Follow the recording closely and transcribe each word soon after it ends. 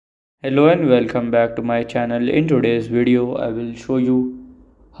Hello and welcome back to my channel. In today's video, I will show you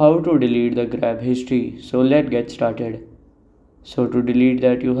how to delete the Grab history. So let's get started. So to delete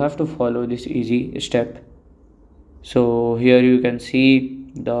that, you have to follow this easy step. So here you can see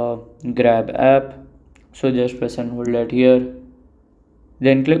the Grab app. So just press and hold that here.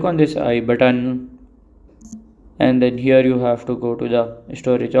 Then click on this I button. And then here you have to go to the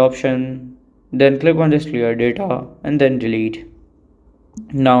storage option. Then click on this clear data and then delete.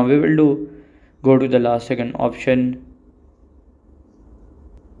 Now we will go to the last second option,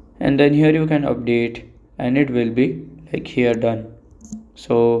 and then here you can update and it will be like here done.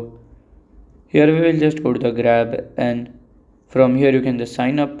 So here we will just go to the Grab, and from here you can just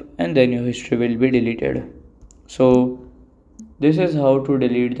sign up and then your history will be deleted. So this is how to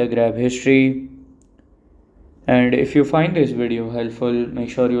delete the Grab history. And if you find this video helpful, make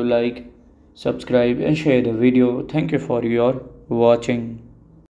sure you like, subscribe and share the video. Thank you for your watching.